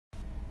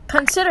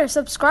Consider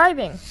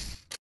subscribing.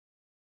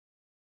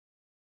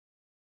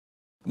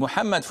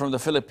 Muhammad from the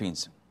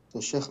Philippines. So,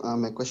 Sheikh,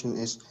 my question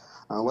is,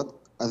 what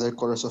other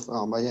colors of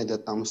abaya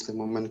that a Muslim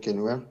woman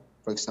can wear?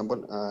 For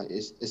example,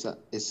 is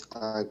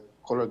a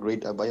color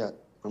grade abaya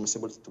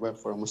permissible to wear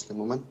for a Muslim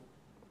woman?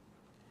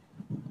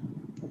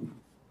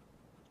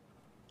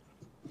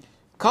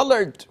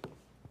 Colored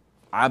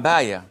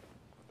abaya,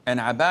 and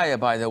abaya,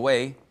 by the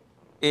way,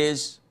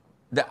 is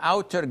the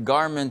outer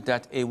garment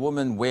that a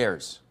woman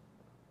wears.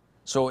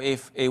 So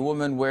if a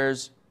woman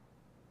wears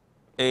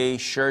a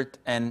shirt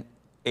and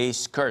a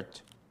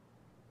skirt,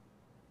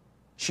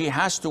 she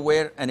has to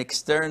wear an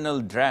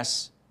external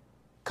dress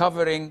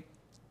covering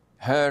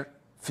her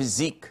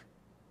physique.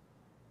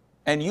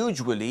 And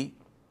usually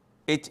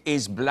it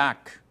is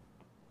black,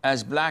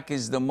 as black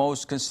is the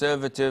most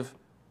conservative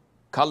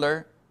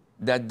color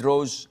that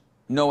draws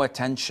no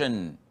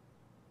attention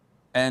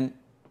and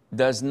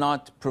does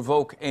not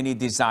provoke any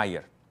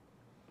desire.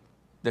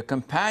 The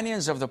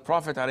companions of the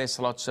Prophet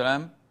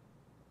ﷺ,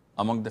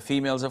 among the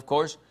females of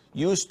course,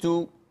 used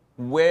to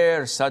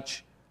wear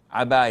such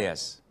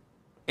abayas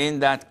in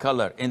that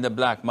color, in the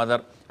black.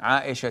 Mother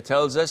Aisha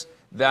tells us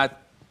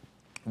that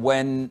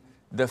when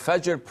the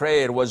Fajr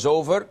prayer was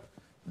over,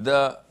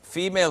 the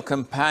female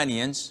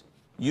companions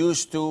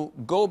used to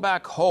go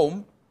back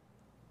home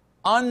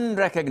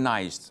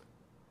unrecognized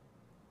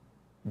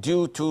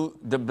due to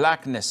the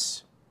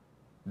blackness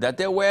that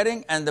they're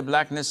wearing and the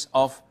blackness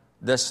of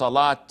the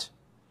salat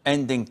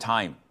ending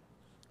time.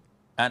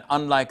 And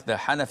unlike the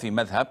Hanafi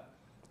madhab,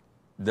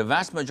 the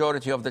vast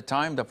majority of the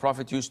time the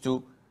Prophet used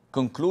to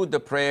conclude the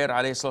prayer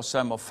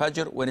ﷺ of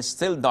Fajr when it's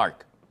still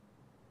dark.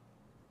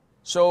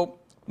 So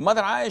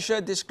Mother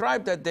Aisha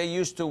described that they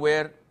used to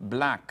wear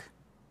black.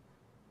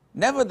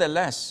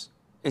 Nevertheless,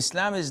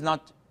 Islam is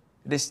not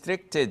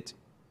restricted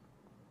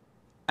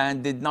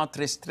and did not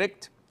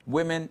restrict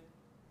women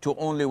to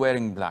only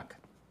wearing black.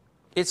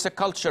 It's a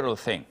cultural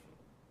thing.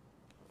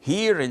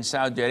 Here in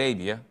Saudi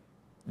Arabia,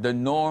 the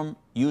norm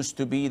used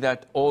to be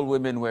that all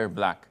women wear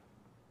black.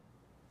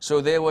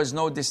 So there was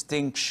no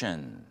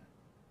distinction.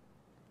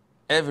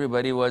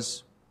 Everybody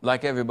was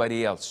like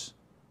everybody else.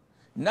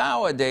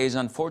 Nowadays,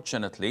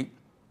 unfortunately,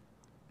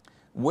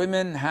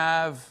 women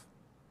have,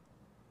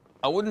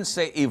 I wouldn't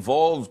say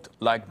evolved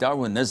like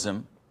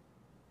Darwinism,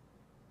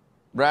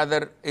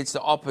 rather it's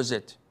the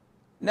opposite.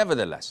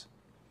 Nevertheless,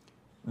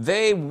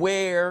 they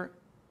wear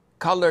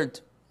colored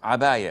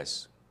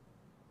abayas.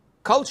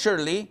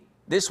 Culturally,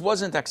 this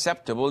wasn't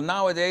acceptable.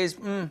 Nowadays,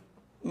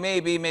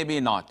 maybe, maybe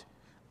not.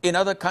 In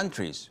other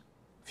countries,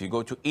 if you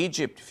go to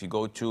Egypt, if you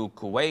go to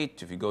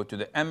Kuwait, if you go to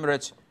the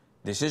Emirates,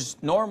 this is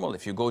normal.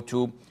 If you go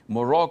to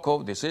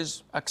Morocco, this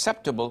is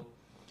acceptable.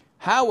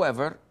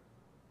 However,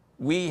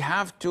 we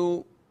have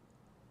to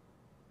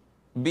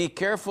be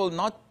careful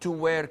not to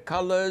wear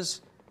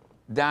colors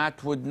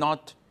that would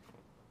not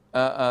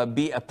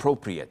be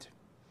appropriate.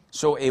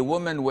 So a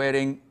woman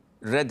wearing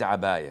red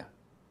abaya,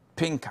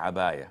 pink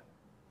abaya,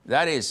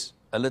 that is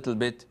a little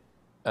bit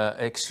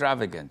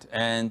extravagant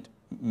and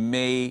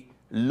may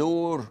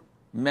lure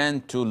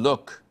men to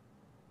look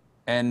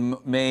and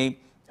may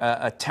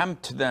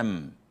tempt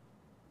them,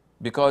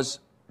 because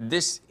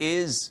this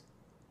is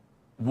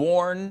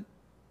worn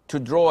to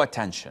draw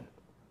attention,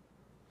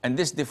 and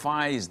this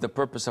defies the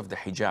purpose of the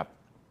hijab.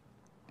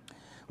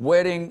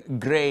 Wearing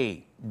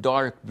gray,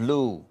 dark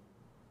blue,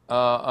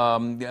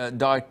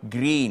 dark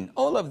green,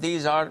 all of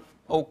these are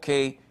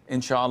okay,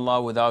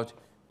 inshallah, without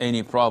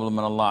any problem,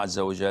 and Allah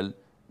Azza wa Jal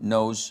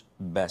knows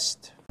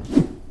best.